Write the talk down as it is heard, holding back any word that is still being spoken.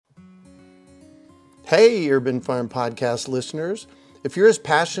Hey, Urban Farm Podcast listeners. If you're as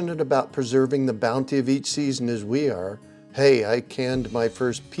passionate about preserving the bounty of each season as we are, hey, I canned my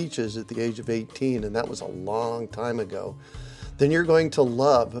first peaches at the age of 18, and that was a long time ago, then you're going to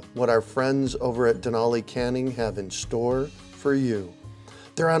love what our friends over at Denali Canning have in store for you.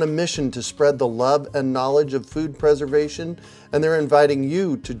 They're on a mission to spread the love and knowledge of food preservation, and they're inviting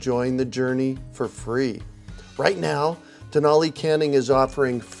you to join the journey for free. Right now, Denali Canning is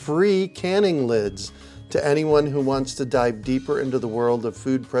offering free canning lids to anyone who wants to dive deeper into the world of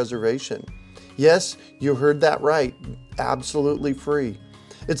food preservation. Yes, you heard that right, absolutely free.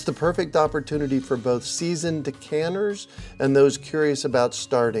 It's the perfect opportunity for both seasoned canners and those curious about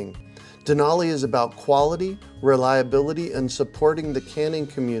starting. Denali is about quality, reliability, and supporting the canning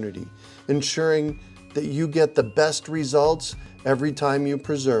community, ensuring that you get the best results every time you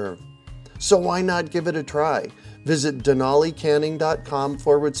preserve. So why not give it a try? Visit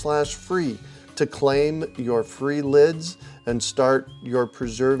denalicanning.com/free to claim your free lids and start your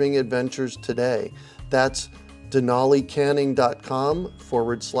preserving adventures today. That's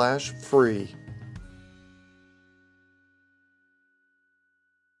denalicanning.com/free.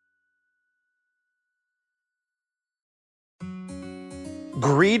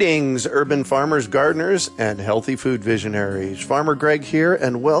 Greetings, urban farmers, gardeners, and healthy food visionaries. Farmer Greg here,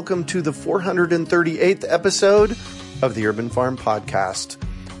 and welcome to the 438th episode of the Urban Farm Podcast,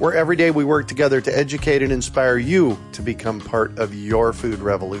 where every day we work together to educate and inspire you to become part of your food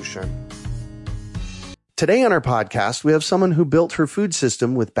revolution. Today on our podcast, we have someone who built her food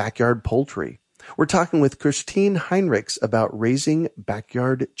system with backyard poultry. We're talking with Christine Heinrichs about raising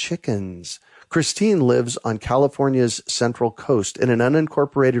backyard chickens. Christine lives on California's Central Coast in an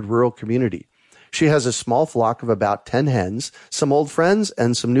unincorporated rural community. She has a small flock of about 10 hens, some old friends,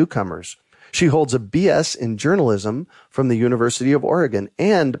 and some newcomers. She holds a BS in journalism from the University of Oregon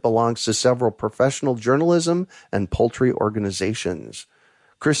and belongs to several professional journalism and poultry organizations.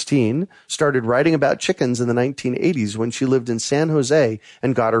 Christine started writing about chickens in the 1980s when she lived in San Jose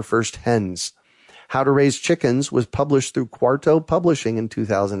and got her first hens. How to Raise Chickens was published through Quarto Publishing in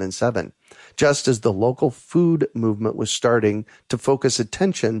 2007. Just as the local food movement was starting to focus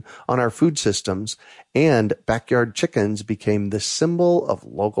attention on our food systems, and backyard chickens became the symbol of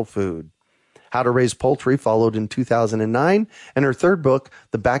local food. How to Raise Poultry followed in 2009, and her third book,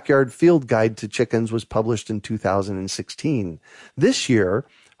 The Backyard Field Guide to Chickens, was published in 2016. This year,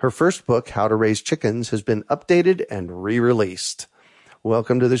 her first book, How to Raise Chickens, has been updated and re-released.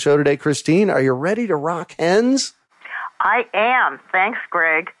 Welcome to the show today, Christine. Are you ready to rock hens? I am. Thanks,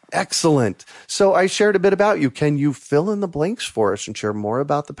 Greg. Excellent. So I shared a bit about you. Can you fill in the blanks for us and share more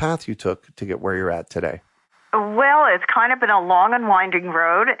about the path you took to get where you're at today? Well, it's kind of been a long and winding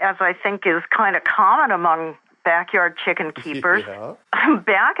road, as I think is kind of common among backyard chicken keepers. Yeah.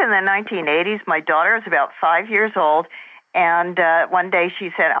 Back in the 1980s, my daughter was about 5 years old, and one day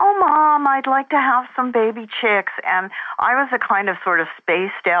she said, "Oh, Mom, I'd like to have some baby chicks." And I was a kind of sort of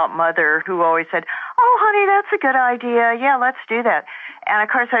spaced-out mother who always said, "Oh, honey, that's a good idea. Yeah, let's do that." And, of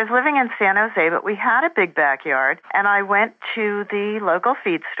course, I was living in San Jose, but we had a big backyard, and I went to the local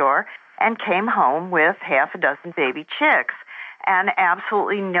feed store and came home with half a dozen baby chicks and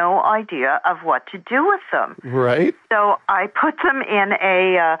absolutely no idea of what to do with them. Right. So I put them in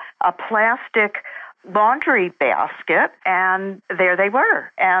a plastic laundry basket, and there they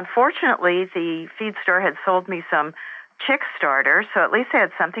were. And fortunately, the feed store had sold me some chick starters, so at least I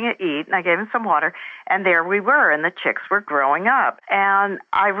had something to eat, and I gave them some water, and there we were, and the chicks were growing up. And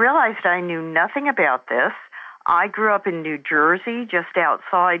I realized I knew nothing about this. I grew up in New Jersey, just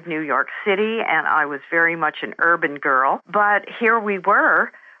outside New York City, and I was very much an urban girl. But here we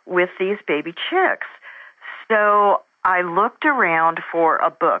were with these baby chicks. So I looked around for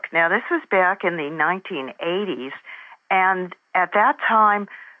a book. Now, this was back in the 1980s, and at that time,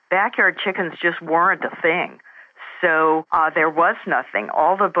 backyard chickens just weren't a thing. So there was nothing.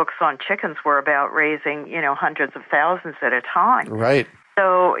 All the books on chickens were about raising, hundreds of thousands at a time. Right.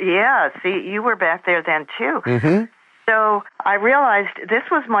 So, yeah, see, you were back there then, too. Mm-hmm. So I realized this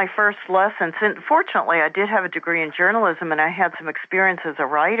was my first lesson. Fortunately, I did have a degree in journalism, and I had some experience as a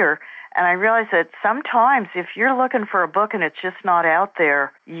writer. And I realized that sometimes if you're looking for a book and it's just not out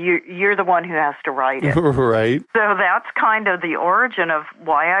there, you're the one who has to write it. Right. So that's kind of the origin of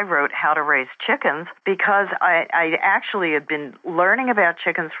why I wrote How to Raise Chickens, because I actually had been learning about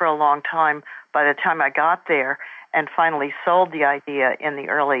chickens for a long time by the time I got there, and finally sold the idea in the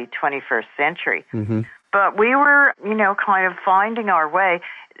early 21st century. Mm-hmm. But we were, kind of finding our way.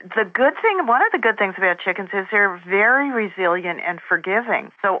 one of the good things about chickens is they're very resilient and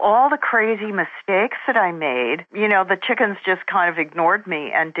forgiving. So all the crazy mistakes that I made, the chickens just kind of ignored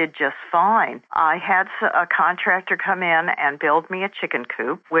me and did just fine. I had a contractor come in and build me a chicken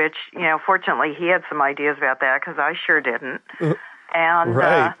coop, which, fortunately he had some ideas about that because I sure didn't. And,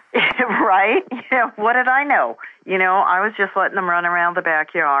 right. Right? What did I know? I was just letting them run around the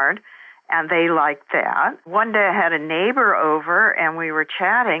backyard, and they liked that. One day I had a neighbor over, and we were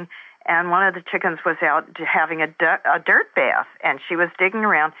chatting, and one of the chickens was out having a dirt bath, and she was digging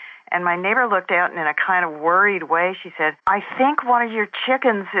around, and my neighbor looked out, and in a kind of worried way, she said, "I think one of your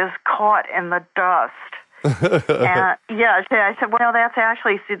chickens is caught in the dust." And I said, well, that's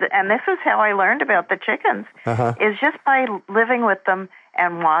actually, and this is how I learned about the chickens, is just by living with them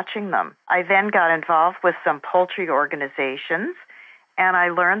and watching them. I then got involved with some poultry organizations, and I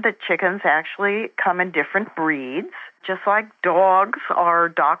learned that chickens actually come in different breeds. Just like dogs or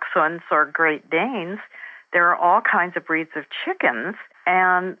dachshunds or Great Danes, there are all kinds of breeds of chickens,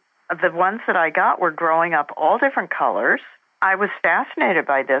 and the ones that I got were growing up all different colors. I was fascinated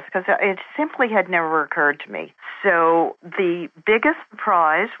by this because it simply had never occurred to me. So the biggest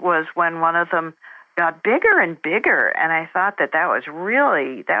surprise was when one of them got bigger and bigger, and I thought that was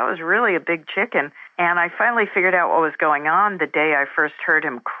really a big chicken. And I finally figured out what was going on the day I first heard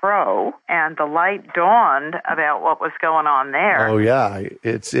him crow, and the light dawned about what was going on there. Oh yeah,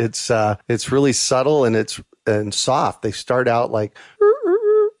 it's really subtle and soft. They start out like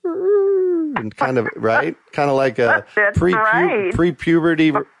and kind of like a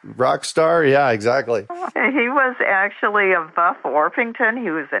pre-puberty rock star. Yeah, exactly. He was actually a buff Orpington.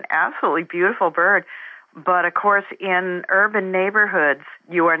 He was an absolutely beautiful bird. But, of course, in urban neighborhoods,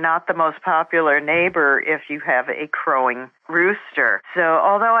 you are not the most popular neighbor if you have a crowing rooster. So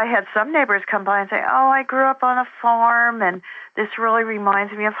although I had some neighbors come by and say, "Oh, I grew up on a farm, and this really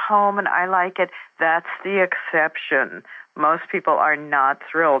reminds me of home, and I like it," that's the exception. Most people are not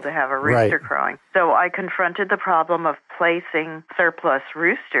thrilled to have a rooster crowing. So I confronted the problem of placing surplus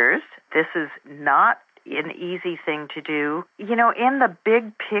roosters. This is not an easy thing to do. In the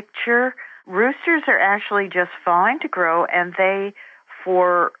big picture, roosters are actually just fine to grow, and in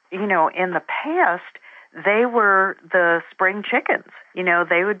the past, they were the spring chickens.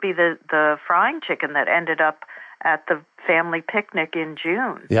 They would be the frying chicken that ended up at the family picnic in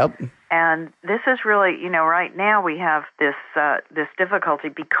June. Yep. And this is really, right now we have this difficulty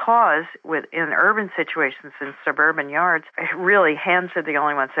because in urban situations, in suburban yards, really hens are the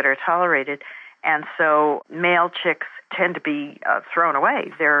only ones that are tolerated. And so male chicks tend to be thrown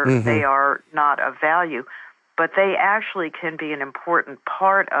away. They are not of value. But they actually can be an important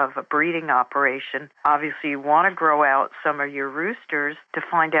part of a breeding operation. Obviously, you want to grow out some of your roosters to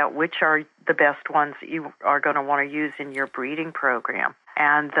find out which are the best ones that you are going to want to use in your breeding program.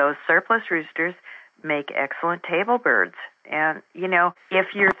 And those surplus roosters make excellent table birds. And, if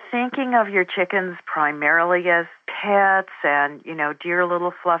you're thinking of your chickens primarily as pets and, dear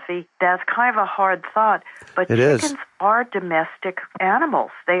little Fluffy, that's kind of a hard thought. But chickens are domestic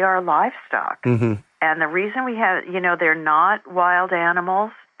animals. They are livestock. Mm-hmm. And the reason we have, they're not wild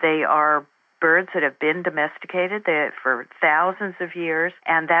animals. They are birds that have been domesticated for thousands of years.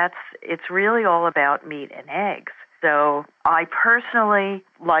 And it's really all about meat and eggs. So I personally,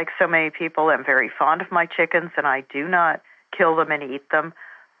 like so many people, am very fond of my chickens, and I do not kill them and eat them.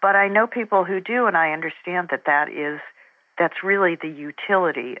 But I know people who do, and I understand that's really the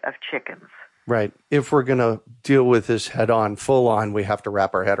utility of chickens. Right. If we're going to deal with this head on, full on, we have to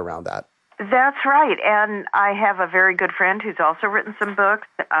wrap our head around that. That's right. And I have a very good friend who's also written some books,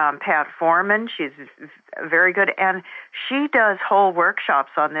 Pat Foreman. She's very good. And she does whole workshops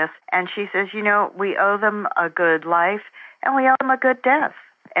on this. And she says, we owe them a good life and we owe them a good death.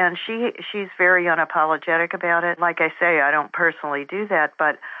 And she's very unapologetic about it. Like I say, I don't personally do that,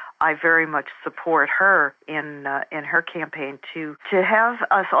 but I very much support her in her campaign to have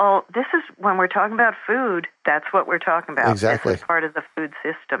us all. This is when we're talking about food. That's what we're talking about. Exactly. This is part of the food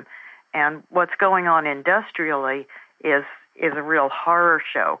system. And what's going on industrially is a real horror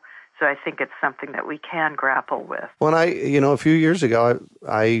show. So I think it's something that we can grapple with. Well, a few years ago,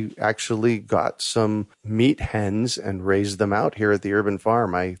 I actually got some meat hens and raised them out here at the Urban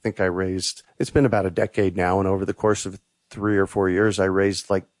Farm. I think it's been about a decade now, and over the course of 3 or 4 years, I raised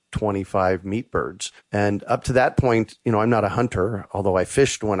like 25 meat birds. And up to that point, I'm not a hunter, although I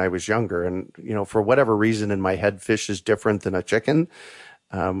fished when I was younger. And, for whatever reason in my head, fish is different than a chicken.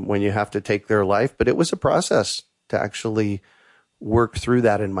 When you have to take their life. But it was a process to actually work through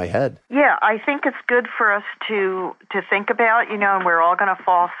that in my head. Yeah, I think it's good for us to think about, and we're all going to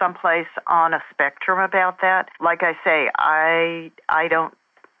fall someplace on a spectrum about that. Like I say, I don't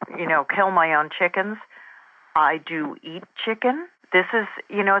kill my own chickens. I do eat chicken. This is,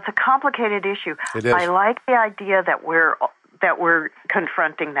 it's a complicated issue. It is. I like the idea that we're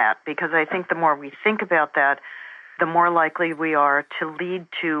confronting that, because I think the more we think about that, the more likely we are to lead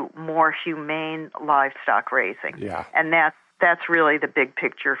to more humane livestock raising. Yeah. And that's really the big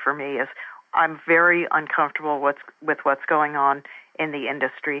picture for me. Is I'm very uncomfortable with what's going on in the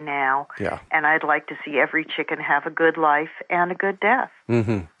industry now. Yeah. And I'd like to see every chicken have a good life and a good death.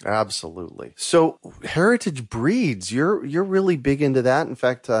 Mm-hmm. Absolutely. So heritage breeds, you're really big into that. In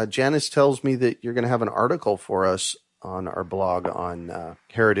fact, Janice tells me that you're going to have an article for us on our blog on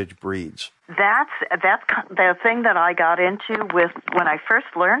heritage breeds. That's the thing that I got into with when I first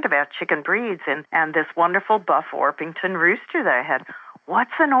learned about chicken breeds and this wonderful buff Orpington rooster that I had.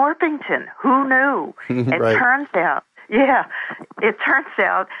 What's an Orpington? Who knew? Right. It turns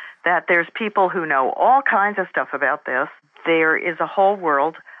out that there's people who know all kinds of stuff about this. There is a whole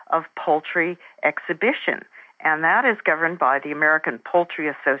world of poultry exhibition, and that is governed by the American Poultry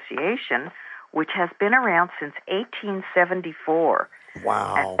Association, which has been around since 1874.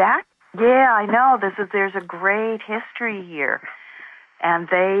 Wow. And I know. There's a great history here. And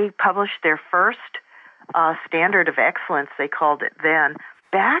they published their first standard of excellence, they called it then.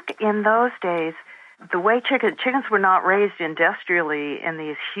 Back in those days, the way chickens were not raised industrially in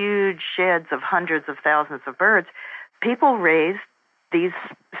these huge sheds of hundreds of thousands of birds. People raised these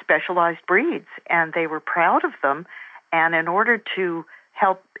specialized breeds, and they were proud of them. And in order to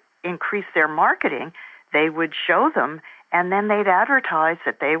help increase their marketing, they would show them, and then they'd advertise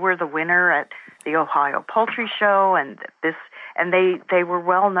that they were the winner at the Ohio Poultry Show, and they were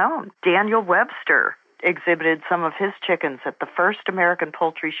well known. Daniel Webster exhibited some of his chickens at the first American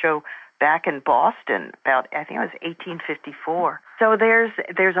Poultry Show back in Boston, about, I think it was 1854. So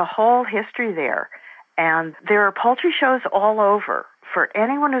there's a whole history there. And there are poultry shows all over. For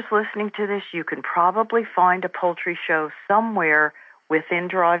anyone who's listening to this, you can probably find a poultry show somewhere within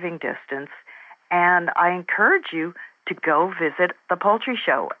driving distance. And I encourage you to go visit the poultry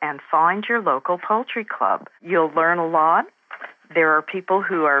show and find your local poultry club. You'll learn a lot. There are people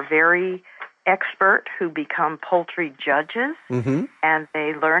who are very expert who become poultry judges, and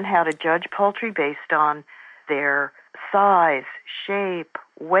they learn how to judge poultry based on their size, shape,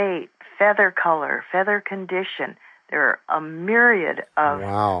 weight, feather color, feather condition. There are a myriad of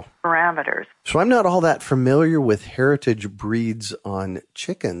parameters. So I'm not all that familiar with heritage breeds on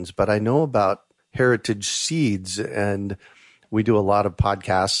chickens, but I know about heritage seeds, and we do a lot of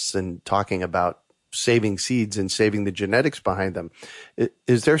podcasts and talking about saving seeds and saving the genetics behind them.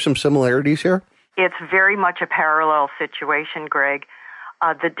 Is there some similarities here? It's very much a parallel situation, Greg.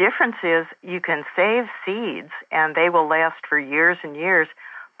 The difference is you can save seeds, and they will last for years and years,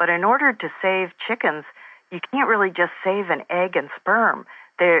 but in order to save chickens, you can't really just save an egg and sperm.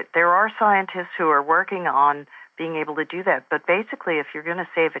 There are scientists who are working on being able to do that, but basically if you're going to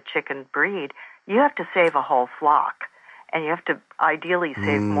save a chicken breed, you have to save a whole flock. And you have to ideally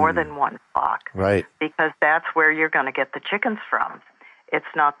save more than one flock. Right. Because that's where you're going to get the chickens from.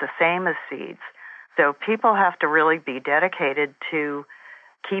 It's not the same as seeds. So people have to really be dedicated to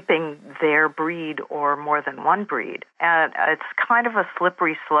keeping their breed or more than one breed. And it's kind of a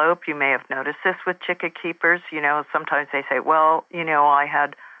slippery slope. You may have noticed this with chicken keepers. Sometimes they say, well, I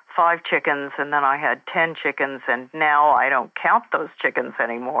had 5 chickens and then I had 10 chickens and now I don't count those chickens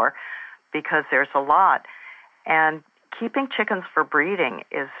anymore because there's a lot. And keeping chickens for breeding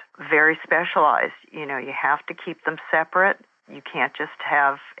is very specialized. You have to keep them separate. You can't just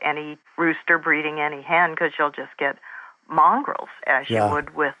have any rooster breeding any hen because you'll just get mongrels as you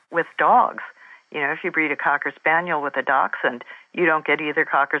would with dogs. If you breed a Cocker Spaniel with a Dachshund, you don't get either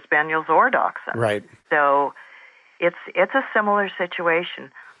Cocker Spaniels or Dachshunds. Right. So it's a similar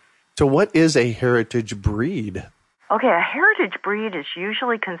situation. So what is a heritage breed? Okay, a heritage breed is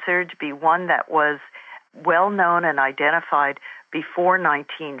usually considered to be one that was well known and identified before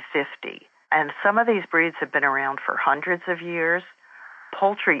 1950. And some of these breeds have been around for hundreds of years.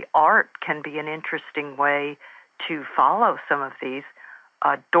 Poultry art can be an interesting way to follow some of these.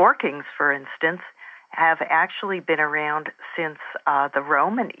 Dorkings, for instance, have actually been around since the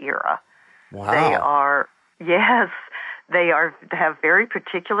Roman era. Wow. They have very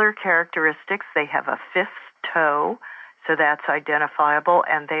particular characteristics. They have a 5th toe, so that's identifiable,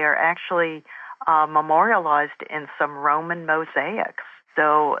 and they are actually memorialized in some Roman mosaics.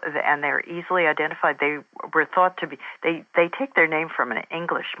 So, and they're easily identified. They were thought to be, they take their name from an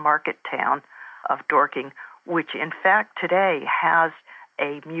English market town of Dorking, which in fact today has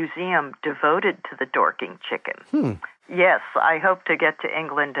a museum devoted to the Dorking chicken. Yes, I hope to get to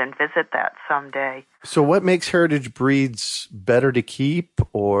England and visit that someday. So what makes heritage breeds better to keep,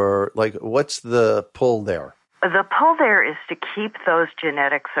 or like what's the pull there? The pull there is to keep those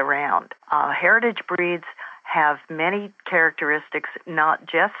genetics around. Heritage breeds have many characteristics, not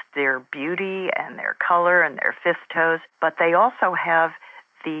just their beauty and their color and their fist toes, but they also have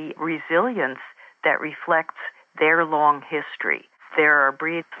the resilience that reflects their long history. There are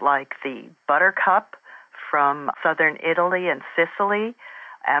breeds like the Buttercup from southern Italy and Sicily,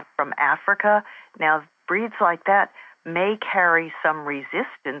 from Africa. Now, breeds like that may carry some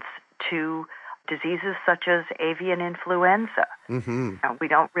resistance to diseases such as avian influenza. Now, we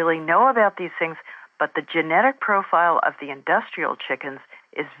don't really know about these things, but the genetic profile of the industrial chickens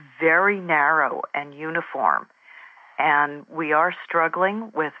is very narrow and uniform. And we are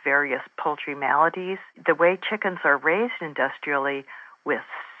struggling with various poultry maladies. The way chickens are raised industrially, with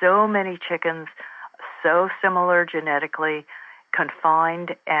so many chickens, so similar genetically,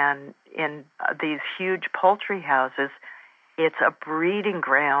 confined and in these huge poultry houses, it's a breeding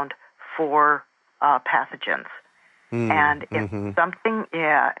ground for pathogens. And if something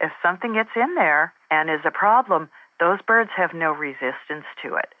gets in there and is a problem, those birds have no resistance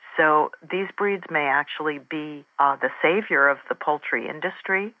to it. So these breeds may actually be the savior of the poultry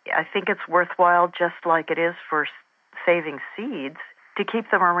industry. I think it's worthwhile, just like it is for saving seeds, to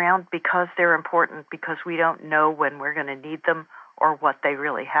keep them around because they're important, because we don't know when we're going to need them or what they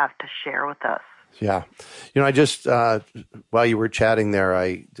really have to share with us. Yeah. I just, while you were chatting there,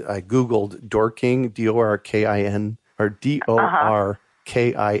 I Googled Dorking, Dorkin, or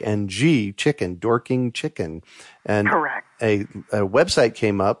Dorking, chicken, Dorking chicken. And correct. A website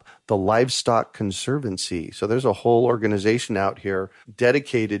came up, the Livestock Conservancy. So there's a whole organization out here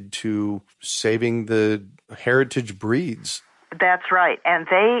dedicated to saving the heritage breeds. That's right. And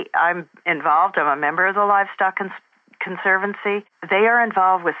I'm involved. I'm a member of the Livestock Conservancy. They are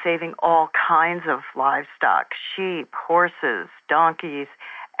involved with saving all kinds of livestock, sheep, horses, donkeys,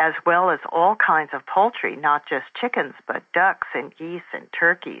 as well as all kinds of poultry, not just chickens, but ducks and geese and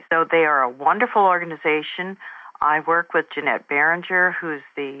turkeys. So they are a wonderful organization. I work with Jeanette Behringer, who's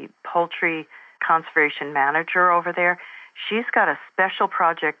the poultry conservation manager over there. She's got a special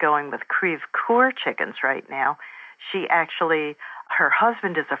project going with Creve Coeur chickens right now. Her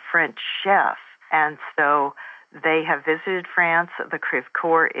husband is a French chef, and so they have visited France. The Creve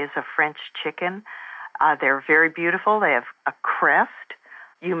Coeur is a French chicken. They're very beautiful. They have a crest.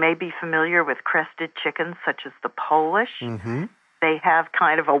 You may be familiar with crested chickens, such as the Polish. They have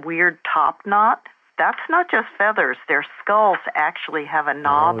kind of a weird top knot. That's not just feathers. Their skulls actually have a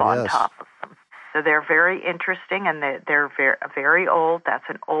knob on top of them. So they're very interesting, and they're very, very old. That's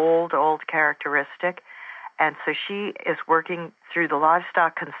an old characteristic. And so she is working through the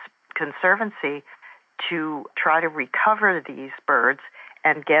Livestock Conservancy to try to recover these birds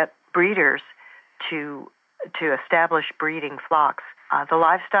and get breeders to establish breeding flocks. The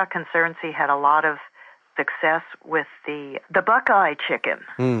Livestock Conservancy had a lot of success with the Buckeye chicken.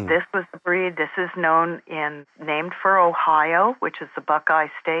 This was the breed. This is named for Ohio, which is the Buckeye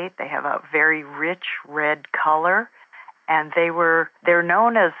state. They have a very rich red color, and they're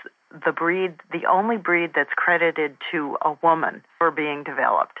known as the only breed that's credited to a woman for being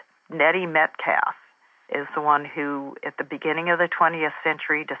developed. Nettie Metcalf is the one who, at the beginning of the 20th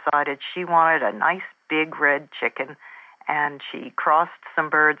century, decided she wanted a nice big red chicken, and she crossed some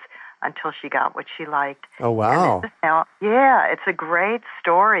birds until she got what she liked. Oh, wow. It's a great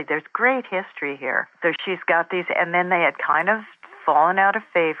story. There's great history here. So she's got these, and then they had kind of fallen out of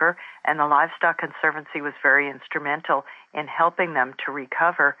favor, and the Livestock Conservancy was very instrumental in helping them to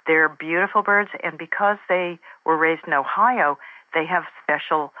recover. They're beautiful birds, and because they were raised in Ohio, they have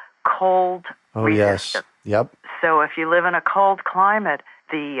special cold resistance. Yes. Yep. So if you live in a cold climate,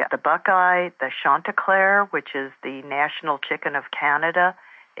 the Buckeye, the Chanticleer, which is the national chicken of Canada,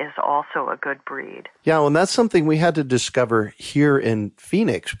 is also a good breed. Yeah, well, and that's something we had to discover here in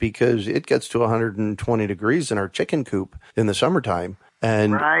Phoenix because it gets to 120 degrees in our chicken coop in the summertime.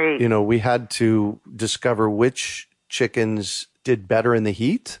 And, we had to discover which chickens did better in the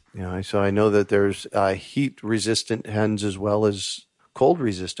heat. So I know that there's heat-resistant hens as well as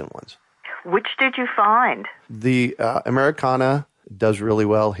cold-resistant ones. Which did you find? The Americana does really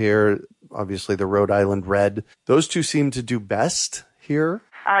well here. Obviously, the Rhode Island Red. Those two seem to do best here.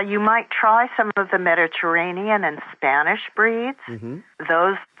 You might try some of the Mediterranean and Spanish breeds.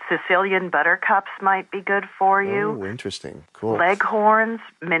 Those Sicilian buttercups might be good for you. Oh, interesting. Cool. Leghorns,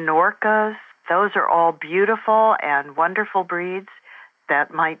 Minorcas, those are all beautiful and wonderful breeds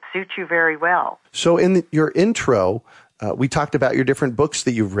that might suit you very well. So in your intro, We talked about your different books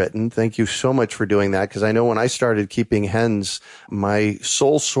that you've written. Thank you so much for doing that, because I know when I started keeping hens, my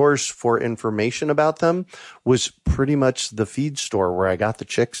sole source for information about them was pretty much the feed store where I got the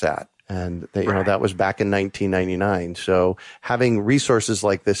chicks at. And they, you know, that was back in 1999. So having resources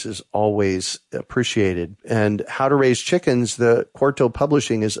like this is always appreciated. And How to Raise Chickens, the Quarto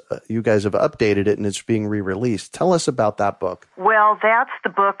Publishing is, you guys have updated it and it's being re-released. Tell us about that book. Well, that's the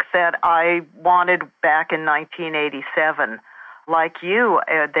book that I wanted back in 1987. Like you,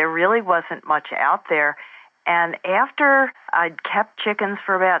 there really wasn't much out there. And after I'd kept chickens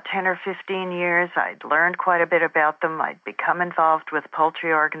for about 10 or 15 years, I'd learned quite a bit about them. I'd become involved with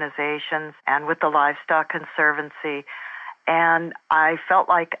poultry organizations and with the Livestock Conservancy. And I felt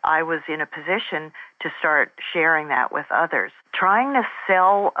like I was in a position to start sharing that with others. Trying to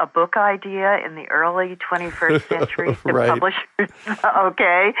sell a book idea in the early 21st century to publishers,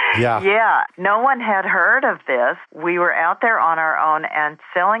 okay? Yeah. No one had heard of this. We were out there on our own, and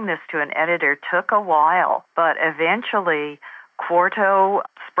selling this to an editor took a while. But eventually, Quarto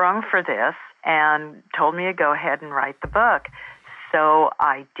sprung for this and told me to go ahead and write the book. So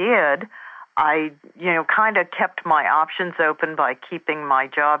I did. I, kind of kept my options open by keeping my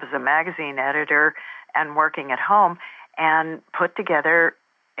job as a magazine editor and working at home, and put together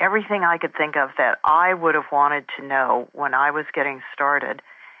everything I could think of that I would have wanted to know when I was getting started,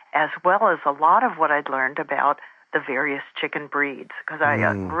 as well as a lot of what I'd learned about the various chicken breeds, because I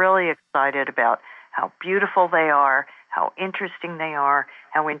am really excited about how beautiful they are, how interesting they are,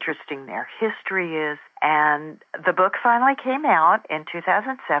 how interesting their history is. And the book finally came out in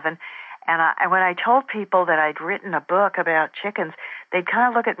 2007. And when I told people that I'd written a book about chickens, they'd kind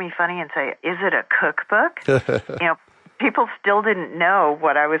of look at me funny and say, "Is it a cookbook?" People still didn't know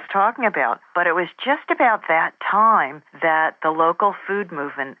what I was talking about. But it was just about that time that the local food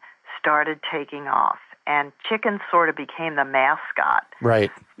movement started taking off, and chickens sort of became the mascot.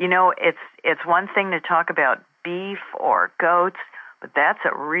 Right. It's one thing to talk about beef or goats, but that's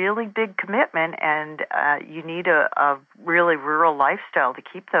a really big commitment, and you need a really rural lifestyle to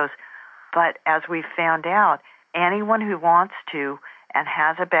keep those. But as we found out, anyone who wants to and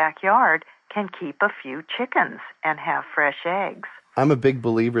has a backyard can keep a few chickens and have fresh eggs. I'm a big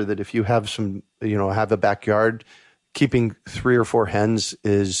believer that if you have have a backyard, keeping 3 or 4 hens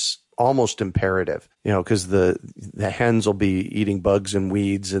is almost imperative, because the hens will be eating bugs and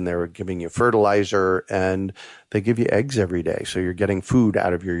weeds, and they're giving you fertilizer, and they give you eggs every day. So you're getting food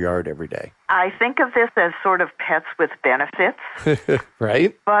out of your yard every day. I think of this as sort of pets with benefits.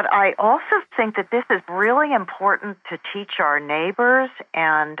 Right? But I also think that this is really important to teach our neighbors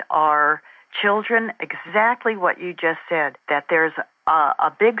and our children exactly what you just said, that there's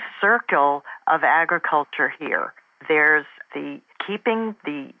a big circle of agriculture here. There's the keeping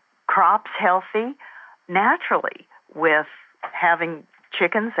the crops healthy naturally with having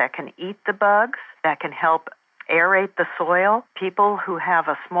chickens that can eat the bugs, that can help aerate the soil. People who have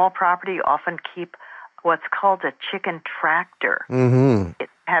a small property often keep what's called a chicken tractor. Mm-hmm.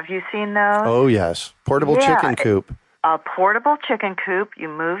 Have you seen those? Oh, yes. Portable chicken coop. A portable chicken coop. You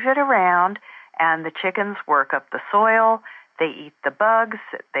move it around, and the chickens work up the soil. They eat the bugs,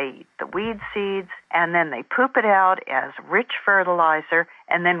 they eat the weed seeds, and then they poop it out as rich fertilizer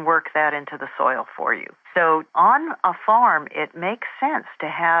and then work that into the soil for you. So on a farm, it makes sense to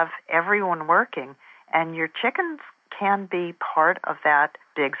have everyone working, and your chickens can be part of that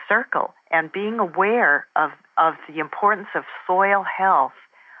big circle. And being aware of the importance of soil health,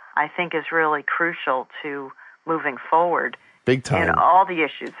 I think, is really crucial to moving forward. Big time. And all the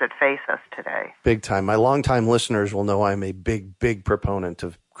issues that face us today. Big time. My longtime listeners will know I'm a big proponent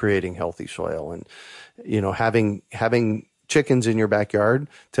of creating healthy soil. And, having chickens in your backyard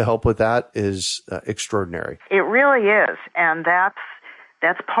to help with that is extraordinary. It really is. And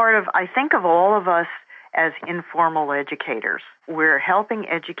that's part of, I think of all of us as informal educators. We're helping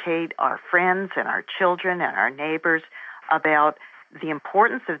educate our friends and our children and our neighbors about the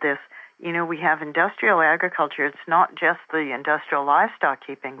importance of this. We have industrial agriculture. It's not just the industrial livestock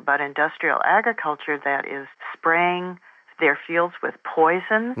keeping, but industrial agriculture that is spraying their fields with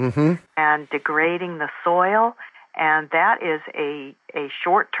poison and degrading the soil. And that is a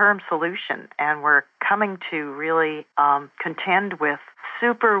short-term solution. And we're coming to really contend with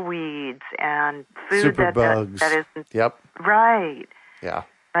super weeds and food that isn't. Yep. Right. Yeah.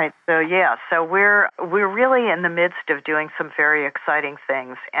 Right. So we're really in the midst of doing some very exciting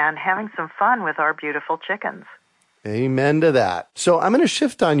things and having some fun with our beautiful chickens. Amen to that. So I'm going to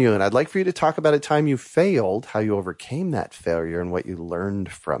shift on you, and I'd like for you to talk about a time you failed, how you overcame that failure, and what you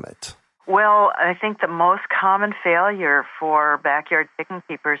learned from it. Well, I think the most common failure for backyard chicken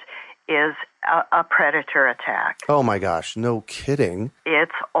keepers is a predator attack. Oh my gosh, no kidding.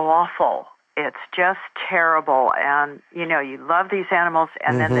 It's awful. It's just terrible. And, you love these animals,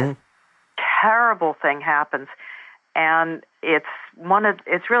 and then this terrible thing happens. And it's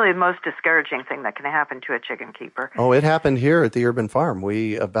really the most discouraging thing that can happen to a chicken keeper. Oh, it happened here at the Urban Farm.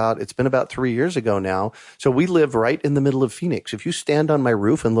 It's been about 3 years ago now. So we live right in the middle of Phoenix. If you stand on my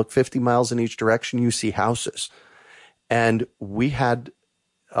roof and look 50 miles in each direction, you see houses. And we had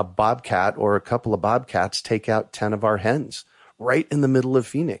a bobcat or a couple of bobcats take out 10 of our hens right in the middle of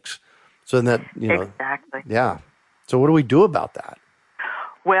Phoenix. So that, Exactly. Yeah. So what do we do about that?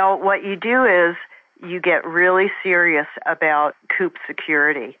 Well, what you do is you get really serious about coop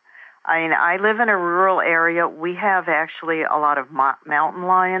security. I mean, I live in a rural area. We have actually a lot of mountain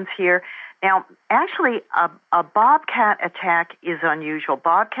lions here. Now, actually, a bobcat attack is unusual.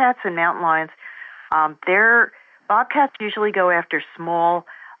 Bobcats and mountain lions, bobcats usually go after small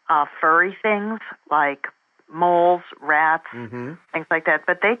furry things like moles, rats, things like that.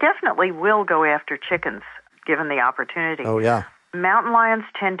 But they definitely will go after chickens, given the opportunity. Oh, yeah. Mountain lions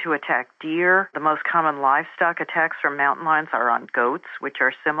tend to attack deer. The most common livestock attacks from mountain lions are on goats, which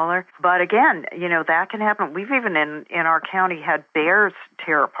are similar. But again, that can happen. We've even in our county had bears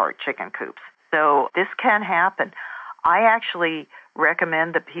tear apart chicken coops. So this can happen. I actually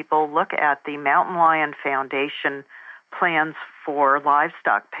recommend that people look at the Mountain Lion Foundation plans for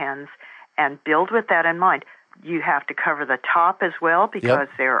livestock pens and build with that in mind. You have to cover the top as well because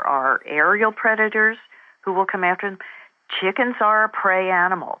there are aerial predators who will come after them. Chickens are a prey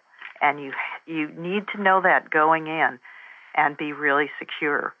animal, and you need to know that going in and be really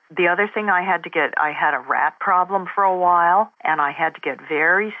secure. The other thing I had a rat problem for a while, and I had to get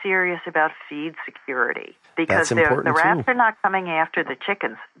very serious about feed security because the rats are not coming after the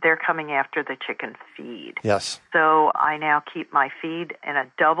chickens. They're coming after the chicken feed. Yes. So I now keep my feed in a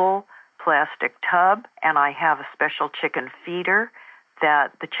double plastic tub, and I have a special chicken feeder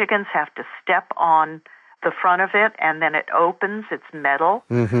that the chickens have to step on the front of it, and then it opens. It's metal.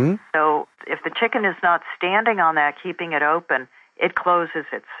 So if the chicken is not standing on that, keeping it open, it closes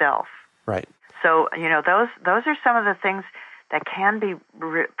itself. Right. So, those are some of the things that can be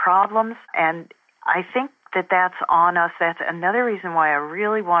problems, and I think that's on us. That's another reason why I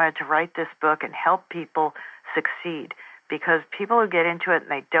really wanted to write this book and help people succeed, because people who get into it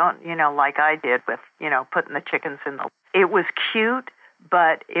and they don't, like I did with, putting the chickens in it was cute,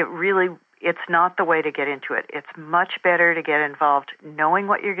 but it's not the way to get into it. It's much better to get involved, knowing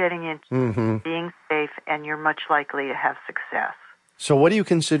what you're getting into, being safe, and you're much likely to have success. So what do you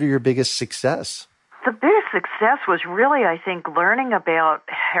consider your biggest success? The biggest success was really, I think, learning about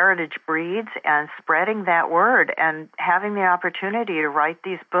heritage breeds and spreading that word and having the opportunity to write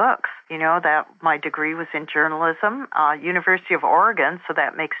these books. That my degree was in journalism, University of Oregon, so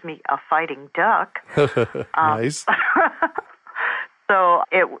that makes me a fighting duck. Nice. So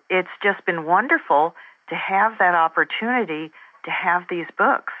it's just been wonderful to have that opportunity to have these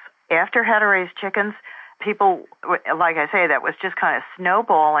books. After How to Raise Chickens, people, like I say, that was just kind of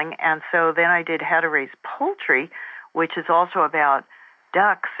snowballing. And so then I did How to Raise Poultry, which is also about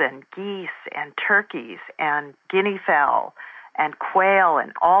ducks and geese and turkeys and guinea fowl and quail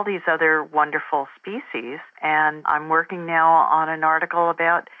and all these other wonderful species. And I'm working now on an article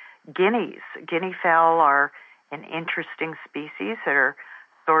about guineas. Guinea fowl are an interesting species that are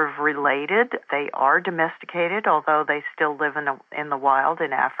sort of related. They are domesticated, although they still live in the wild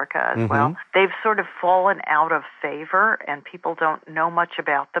in Africa as well. They've sort of fallen out of favor, and people don't know much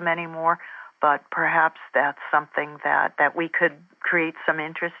about them anymore, but perhaps that's something that we could create some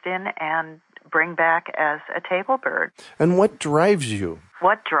interest in and bring back as a table bird. And what drives you?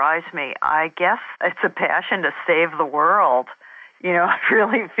 What drives me? I guess it's a passion to save the world. I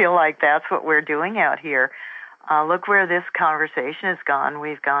really feel like that's what we're doing out here. Look where this conversation has gone.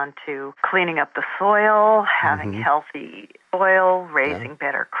 We've gone to cleaning up the soil, having healthy soil, raising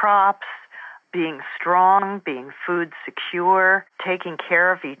better crops, being strong, being food secure, taking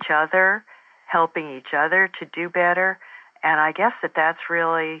care of each other, helping each other to do better. And I guess that's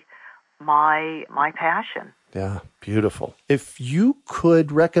really my passion. Yeah, beautiful. If you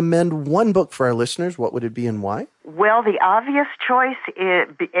could recommend one book for our listeners, what would it be and why? Well, the obvious choice,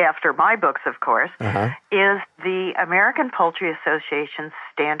 after my books, of course, is the American Poultry Association's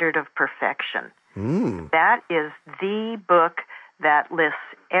Standard of Perfection. That is the book that lists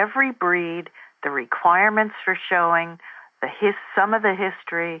every breed, the requirements for showing, some of the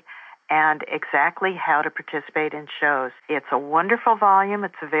history, and exactly how to participate in shows. It's a wonderful volume.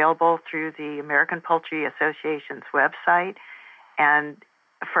 It's available through the American Poultry Association's website. And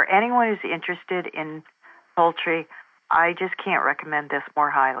for anyone who's interested in poultry, I just can't recommend this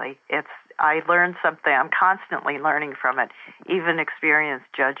more highly. I learned something. I'm constantly learning from it. Even experienced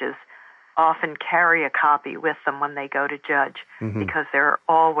judges often carry a copy with them when they go to judge because there are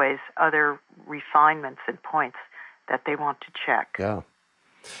always other refinements and points that they want to check. Yeah.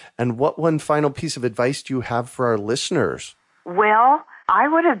 And what one final piece of advice do you have for our listeners? Well, I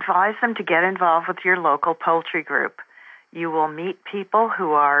would advise them to get involved with your local poultry group. You will meet people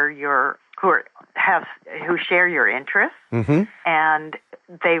who share your interests, and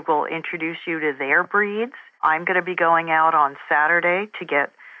they will introduce you to their breeds. I'm going to be going out on Saturday to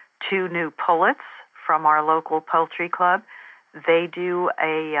get 2 new pullets from our local poultry club. They do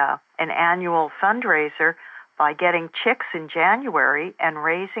an annual fundraiser by getting chicks in January and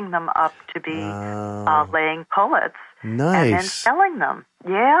raising them up to be laying pullets. Nice. And then selling them.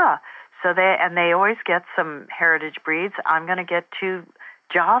 Yeah. So they always get some heritage breeds. I'm going to get 2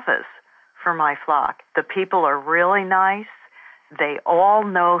 Javas for my flock. The people are really nice. They all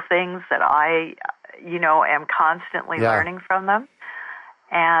know things that I, am constantly learning from them.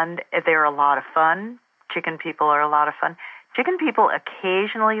 And they're a lot of fun. Chicken people are a lot of fun. Chicken people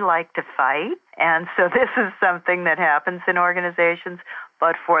occasionally like to fight, and so this is something that happens in organizations,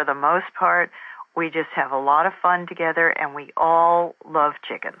 but for the most part, we just have a lot of fun together, and we all love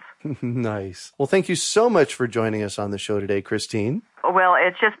chickens. Nice. Well, thank you so much for joining us on the show today, Christine. Well,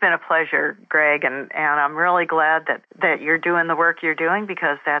 it's just been a pleasure, Greg, and I'm really glad that you're doing the work you're doing,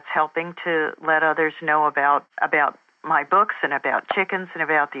 because that's helping to let others know about my books and about chickens and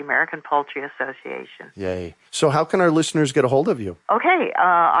about the American Poultry Association. Yay. So how can our listeners get a hold of you? Okay,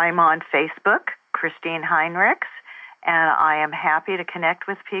 I'm on Facebook, Christine Heinrichs, and I am happy to connect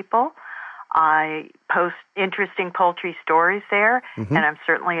with people. I post interesting poultry stories there, and I'm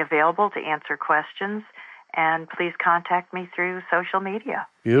certainly available to answer questions. And please contact me through social media.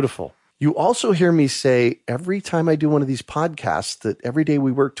 Beautiful. You also hear me say every time I do one of these podcasts that every day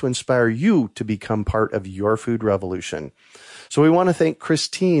we work to inspire you to become part of your food revolution. So we want to thank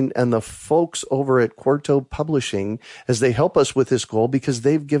Christine and the folks over at Quarto Publishing as they help us with this goal, because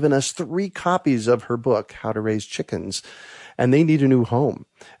they've given us 3 copies of her book, How to Raise Chickens, and they need a new home.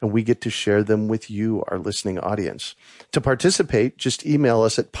 And we get to share them with you, our listening audience. To participate, just email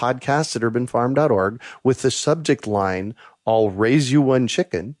us at podcast@urbanfarm.org with the subject line, I'll raise you one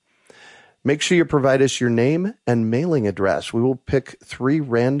chicken. Make sure you provide us your name and mailing address. We will pick 3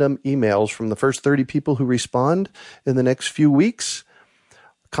 random emails from the first 30 people who respond in the next few weeks.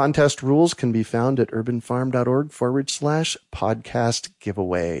 Contest rules can be found at urbanfarm.org/podcast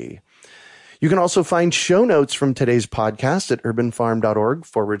giveaway. You can also find show notes from today's podcast at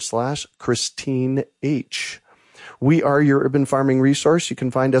urbanfarm.org/Christine H. We are your urban farming resource. You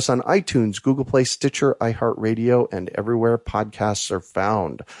can find us on iTunes, Google Play, Stitcher, iHeartRadio, and everywhere podcasts are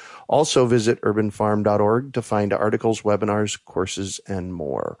found. Also visit urbanfarm.org to find articles, webinars, courses, and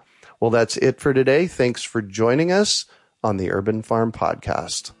more. Well, that's it for today. Thanks for joining us on the Urban Farm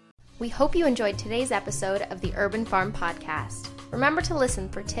Podcast. We hope you enjoyed today's episode of the Urban Farm Podcast. Remember to listen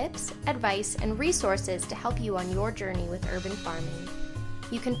for tips, advice, and resources to help you on your journey with urban farming.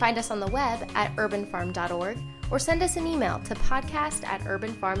 You can find us on the web at urbanfarm.org or send us an email to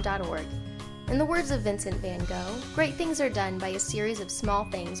podcast@urbanfarm.org. In the words of Vincent van Gogh, great things are done by a series of small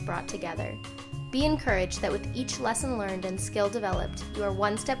things brought together. Be encouraged that with each lesson learned and skill developed, you are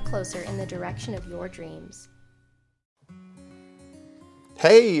one step closer in the direction of your dreams.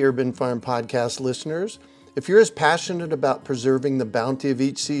 Hey, Urban Farm Podcast listeners. If you're as passionate about preserving the bounty of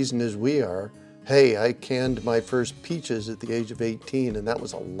each season as we are, hey, I canned my first peaches at the age of 18, and that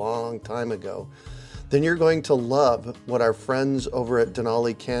was a long time ago, then you're going to love what our friends over at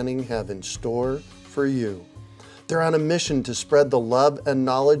Denali Canning have in store for you. They're on a mission to spread the love and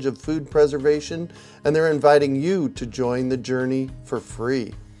knowledge of food preservation, and they're inviting you to join the journey for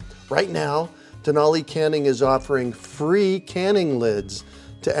free. Right now, Denali Canning is offering free canning lids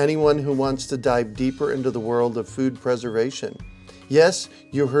to anyone who wants to dive deeper into the world of food preservation. Yes,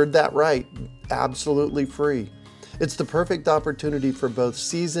 you heard that right, absolutely free. It's the perfect opportunity for both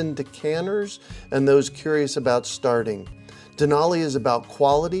seasoned canners and those curious about starting. Denali is about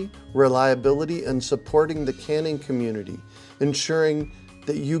quality, reliability, and supporting the canning community, ensuring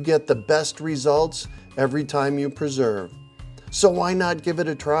that you get the best results every time you preserve. So why not give it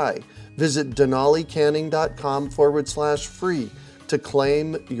a try? Visit denalicanning.com/free to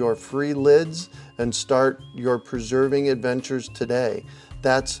claim your free lids and start your preserving adventures today.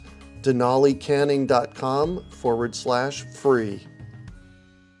 That's denalicanning.com/free.